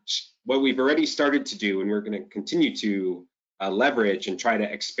we've already started to do, and we're going to continue to leverage and try to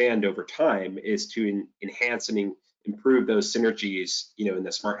expand over time, is to enhance and improve those synergies, in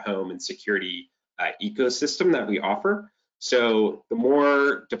the smart home and security ecosystem that we offer. So the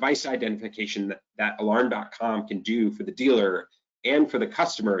more device identification that Alarm.com can do for the dealer and for the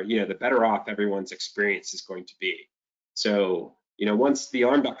customer, the better off everyone's experience is going to be. So, once the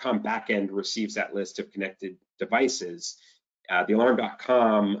Alarm.com backend receives that list of connected devices, the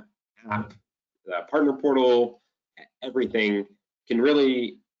Alarm.com app, the partner portal, everything can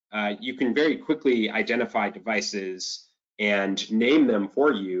really, you can very quickly identify devices and name them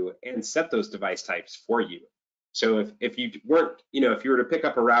for you and set those device types for you. So if you weren't, if you were to pick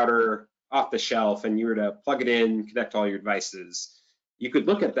up a router off the shelf and you were to plug it in, connect all your devices, you could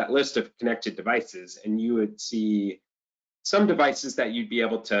look at that list of connected devices and you would see some devices that you'd be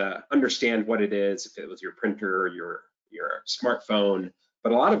able to understand what it is, if it was your printer or your smartphone,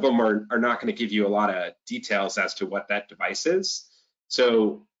 but a lot of them are not going to give you a lot of details as to what that device is.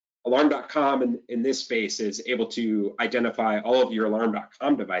 So Alarm.com in this space is able to identify all of your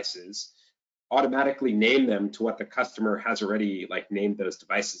Alarm.com devices, automatically name them to what the customer has already like named those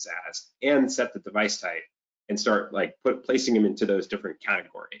devices as, and set the device type and start like placing them into those different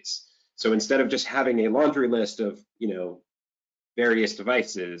categories. So instead of just having a laundry list of, various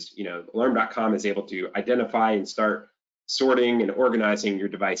devices, Alarm.com is able to identify and start sorting and organizing your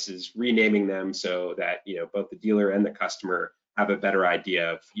devices, renaming them so that, both the dealer and the customer have a better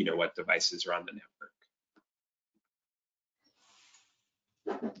idea of, what devices are on the network.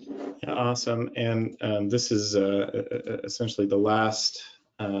 Yeah, awesome. And this is essentially the last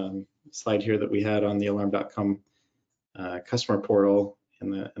slide here that we had on the Alarm.com customer portal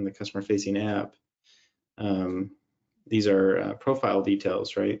and the customer-facing app. These are profile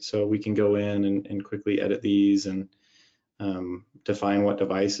details, right? So we can go in and quickly edit these and define what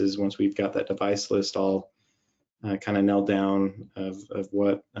devices, once we've got that device list all kind of nailed down of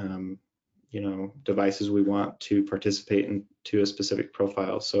what devices we want to participate into a specific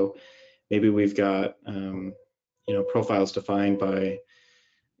profile. So maybe we've got profiles defined by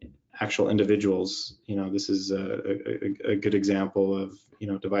actual individuals. This is a good example of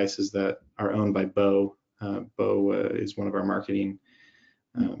devices that are owned by Bo. Bo is one of our marketing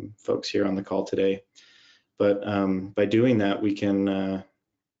folks here on the call today. But by doing that, we can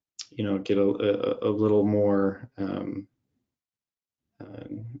get a little more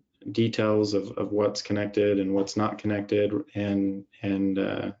details of what's connected and what's not connected, and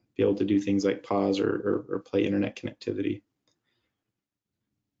be able to do things like pause or play internet connectivity.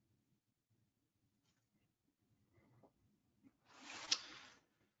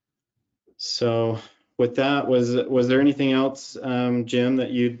 So with that, was there anything else, Jim,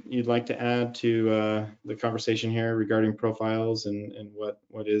 that you'd like to add to the conversation here regarding profiles and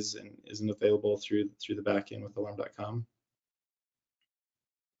what is and isn't available through the back end with Alarm.com?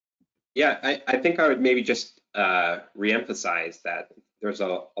 Yeah, I think I would maybe just reemphasize that there's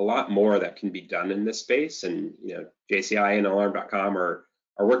a lot more that can be done in this space, and JCI and Alarm.com are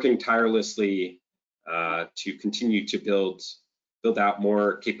working tirelessly to continue to build out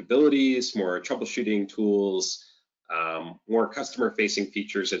more capabilities, more troubleshooting tools, more customer-facing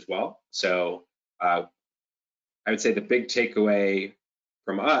features as well. So I would say the big takeaway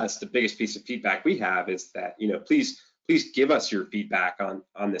from us, the biggest piece of feedback we have is that please give us your feedback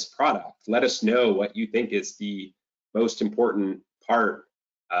on this product. Let us know what you think is the most important part.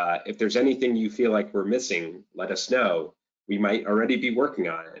 If there's anything you feel like we're missing, let us know. We might already be working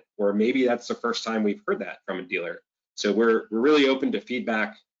on it, or maybe that's the first time we've heard that from a dealer. So we're really open to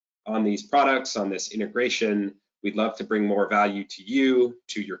feedback on these products, on this integration. We'd love to bring more value to you,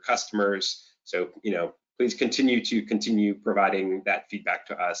 to your customers. So please continue providing that feedback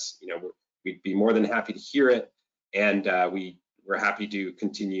to us. We'd be more than happy to hear it. And we're happy to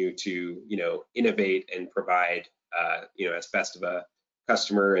continue to innovate and provide as best of a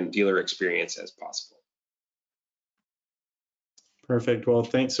customer and dealer experience as possible. Perfect. Well,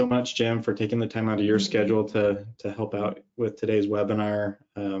 thanks so much, Jim, for taking the time out of your schedule to help out with today's webinar.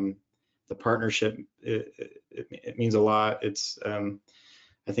 The partnership, it means a lot.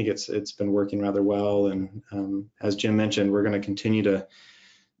 I think it's been working rather well, and as Jim mentioned, we're going to continue to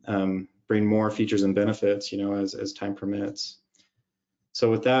bring more features and benefits, as time permits. So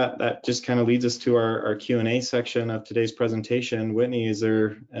with that just kind of leads us to our Q&A section of today's presentation. Whitney, is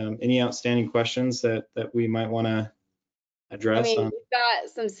there any outstanding questions that we might want to address? We've got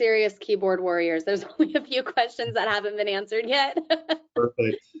some serious keyboard warriors. There's only a few questions that haven't been answered yet.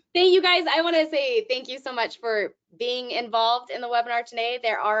 Perfect. Thank you guys. I want to say thank you so much for being involved in the webinar today.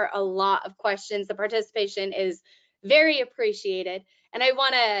 There are a lot of questions. The participation is very appreciated. And I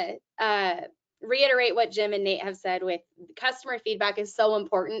want to reiterate what Jim and Nate have said with customer feedback is so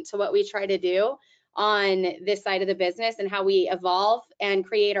important to what we try to do on this side of the business and how we evolve and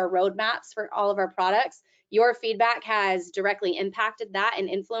create our roadmaps for all of our products. Your feedback has directly impacted that and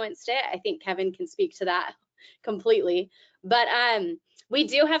influenced it. I think Kevin can speak to that completely. But we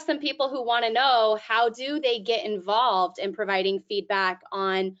do have some people who want to know, how do they get involved in providing feedback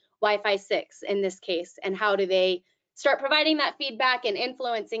on Wi-Fi 6 in this case, and how do they start providing that feedback and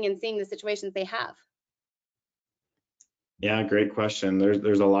influencing and seeing the situations they have? Yeah, great question.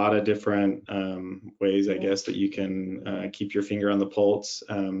 There's a lot of different ways, I guess, that you can keep your finger on the pulse.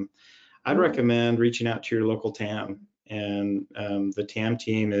 I'd recommend reaching out to your local TAM, and the TAM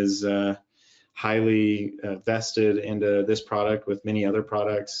team is highly vested into this product with many other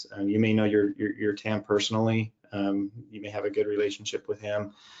products. You may know your TAM personally. You may have a good relationship with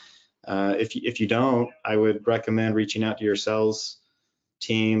him. If you don't, I would recommend reaching out to your sales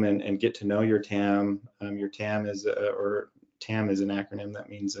team and get to know your TAM. Your TAM is TAM is an acronym that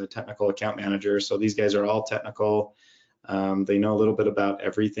means a technical account manager. So these guys are all technical. They know a little bit about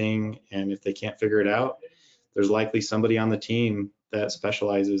everything, and if they can't figure it out, there's likely somebody on the team that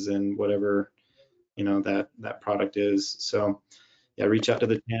specializes in whatever, you know, that product is. So yeah, reach out to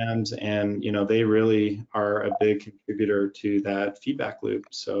the TAMs, and you know, they really are a big contributor to that feedback loop.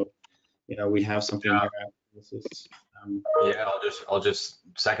 So you know, we have something here at Qolsys. Yeah, I'll just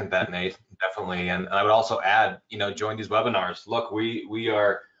second that, Nate, definitely. And I would also add, you know, join these webinars. Look, we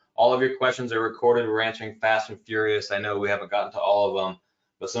are, all of your questions are recorded. We're answering fast and furious. I know we haven't gotten to all of them,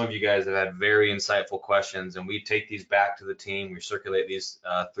 but some of you guys have had very insightful questions, and we take these back to the team. We circulate these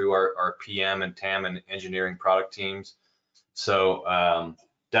through our PM and TAM and engineering product teams. So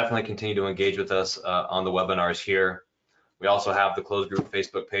definitely continue to engage with us on the webinars here. We also have the closed group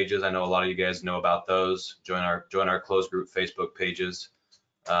Facebook pages. I know a lot of you guys know about those. Join our closed group Facebook pages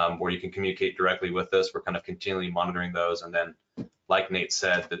where you can communicate directly with us. We're kind of continually monitoring those. And then, like Nate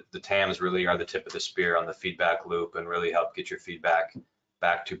said, the TAMs really are the tip of the spear on the feedback loop and really help get your feedback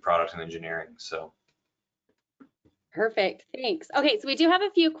back to product and engineering. So. Perfect, thanks. Okay, so we do have a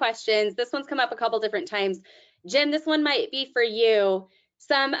few questions. This one's come up a couple different times. Jim, this one might be for you.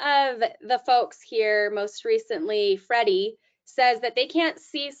 Some of the folks here, most recently Freddie, says that they can't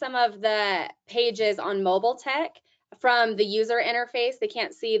see some of the pages on mobile tech from the user interface. They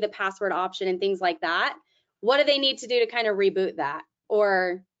can't see the password option and things like that. What do they need to do to kind of reboot that?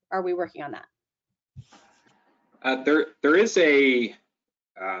 Or are we working on that? There is a,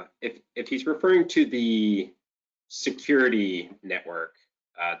 if he's referring to the security network,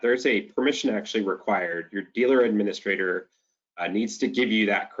 there's a permission actually required. Your dealer administrator needs to give you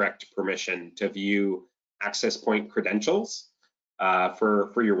that correct permission to view access point credentials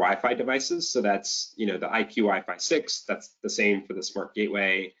for your Wi-Fi devices. So that's, you know, the IQ Wi-Fi 6. That's the same for the smart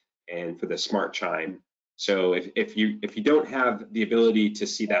gateway and for the smart chime. So if you don't have the ability to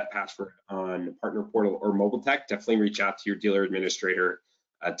see that password on Partner Portal or Mobile Tech, definitely reach out to your dealer administrator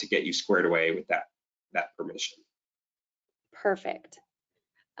to get you squared away with that permission. Perfect.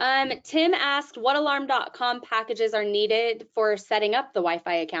 Tim asked what alarm.com packages are needed for setting up the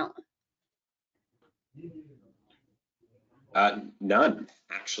Wi-Fi account. None,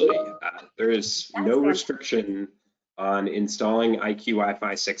 actually. There is no restriction on installing IQ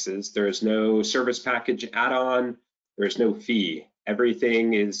Wi-Fi 6s. There is no service package add-on. There's no fee.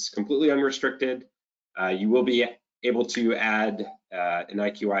 Everything is completely unrestricted. You will be able to add an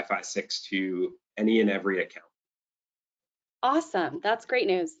IQ Wi-Fi 6 to any and every account. Awesome, that's great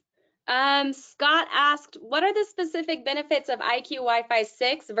news. Scott asked, what are the specific benefits of IQ Wi-Fi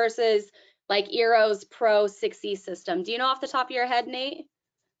 6 versus like Eero's Pro 6E system? Do you know off the top of your head, Nate?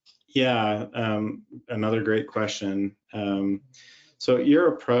 Yeah, another great question. So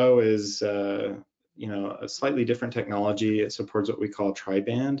Eero Pro is, you know, a slightly different technology. It supports what we call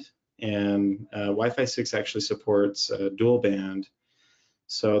tri-band, and Wi-Fi 6 actually supports dual band.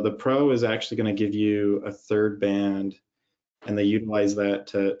 So the Pro is actually going to give you a third band, and they utilize that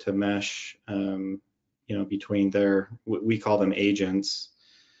to mesh, you know, between we call them agents.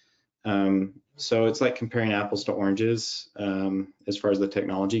 So it's like comparing apples to oranges as far as the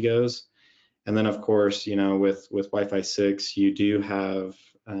technology goes. And then of course, you know, with Wi-Fi 6, you do have,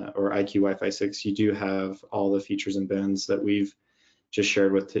 or IQ Wi-Fi 6, you do have all the features and bends that we've just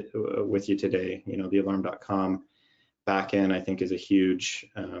shared with you today. You know, the alarm.com backend, I think, is a huge,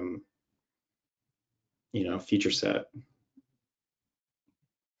 you know, feature set.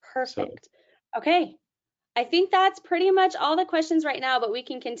 Perfect. So. Okay. I think that's pretty much all the questions right now, but we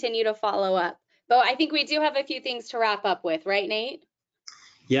can continue to follow up. But I think we do have a few things to wrap up with, right, Nate?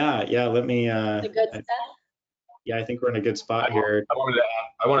 Yeah, let me. The good stuff. Yeah, I think we're in a good spot here. I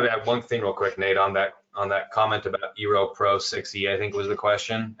wanted to add one thing real quick, Nate, on that comment about Eero Pro 6E, I think was the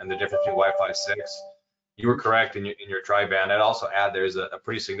question, and the difference between Wi-Fi 6. You were correct in your tri-band. I'd also add there's a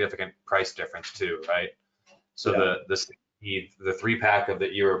pretty significant price difference too, right? So yeah. The 3-pack of the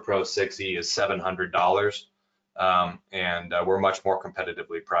Eero Pro 6E is $700, and we're much more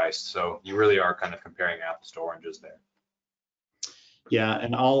competitively priced. So you really are kind of comparing apples to oranges there. Yeah,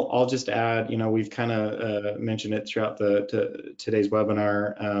 and I'll just add, you know, we've kind of mentioned it throughout today's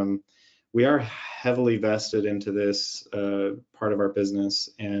webinar. We are heavily vested into this part of our business,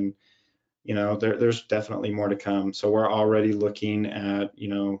 and you know, there's definitely more to come. So we're already looking at, you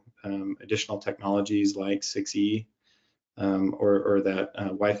know, additional technologies like 6E. Or that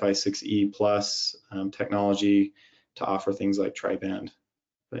Wi-Fi 6E plus technology to offer things like tri-band.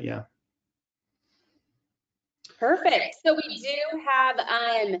 But yeah. Perfect. So we do have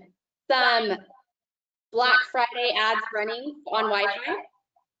some Black Friday ads running on Wi-Fi.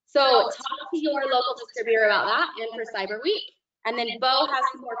 So talk to your local distributor about that and for Cyber Week. And then Bo has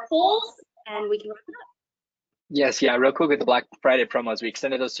some more polls and we can wrap it up. Yes, yeah, real quick with the Black Friday promos, we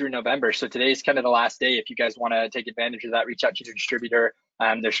extended those through November. So today's kind of the last day. If you guys want to take advantage of that, reach out to your distributor.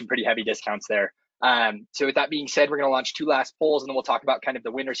 There's some pretty heavy discounts there. So with that being said, we're going to launch 2 last polls and then we'll talk about kind of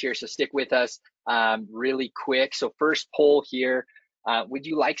the winners here. So stick with us really quick. So first poll here, would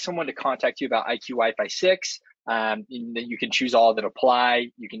you like someone to contact you about IQ Wi-Fi 6? You can choose all that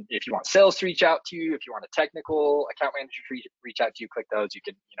apply. You can, if you want sales to reach out to you, if you want a technical account manager to reach out to you, click those. You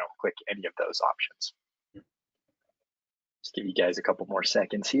can, click any of those options. Just give you guys a couple more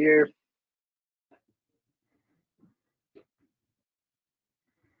seconds here.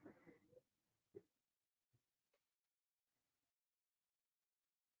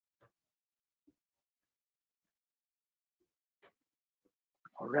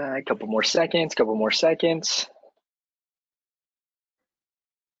 All right, couple more seconds.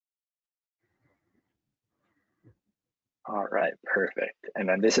 All right, perfect. And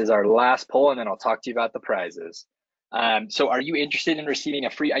then this is our last poll, and then I'll talk to you about the prizes. So are you interested in receiving a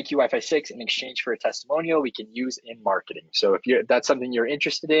free IQ Wi-Fi 6 in exchange for a testimonial we can use in marketing? So if that's something you're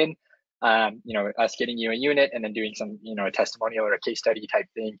interested in, us getting you a unit and then doing some, a testimonial or a case study type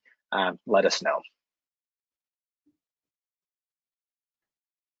thing, let us know.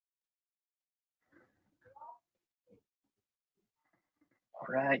 All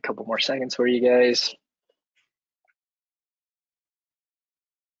right, a couple more seconds for you guys.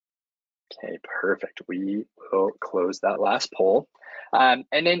 Okay, perfect. We will close that last poll. And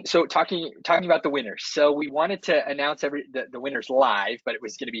then, so talking about the winners. So we wanted to announce the winners live, but it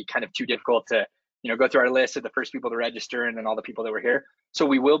was going to be kind of too difficult to, go through our list of the first people to register and then all the people that were here. So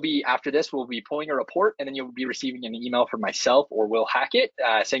we will be, after this, we'll be pulling a report, and then you'll be receiving an email from myself, or we'll hack it,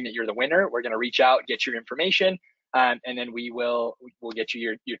 saying that you're the winner. We're going to reach out, get your information, and then we'll get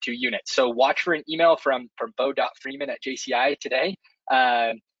you your 2 units. So watch for an email from bo.freeman@JCI today.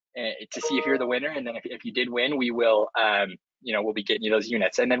 To see if you're the winner, and then if you did win, we will we'll be getting you those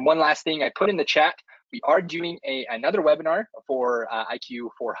units. And then one last thing I put in the chat, we are doing another webinar for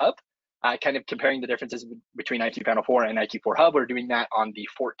IQ4 Hub, kind of comparing the differences between IQ Panel 4 and IQ4 Hub. We're doing that on the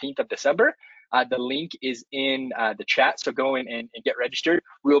 14th of December. The link is in the chat, so go in and get registered.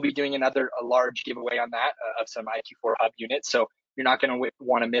 We'll be doing a large giveaway on that of some IQ4 Hub units, so you're not going to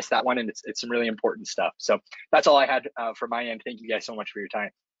want to miss that one, and it's some really important stuff. So that's all I had from my end. Thank you guys so much for your time.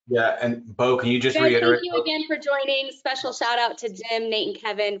 Yeah, and Bo, can you just Guys, reiterate? thank you again for joining. Special shout out to Jim, Nate, and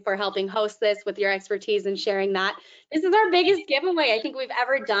Kevin for helping host this with your expertise and sharing that. This is our biggest giveaway I think we've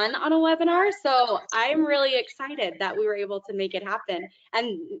ever done on a webinar. So I'm really excited that we were able to make it happen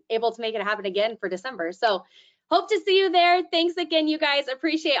and able to make it happen again for December. So hope to see you there. Thanks again, you guys.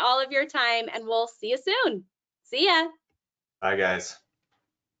 Appreciate all of your time, and we'll see you soon. See ya. Bye, guys.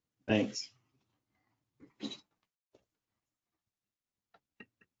 Thanks.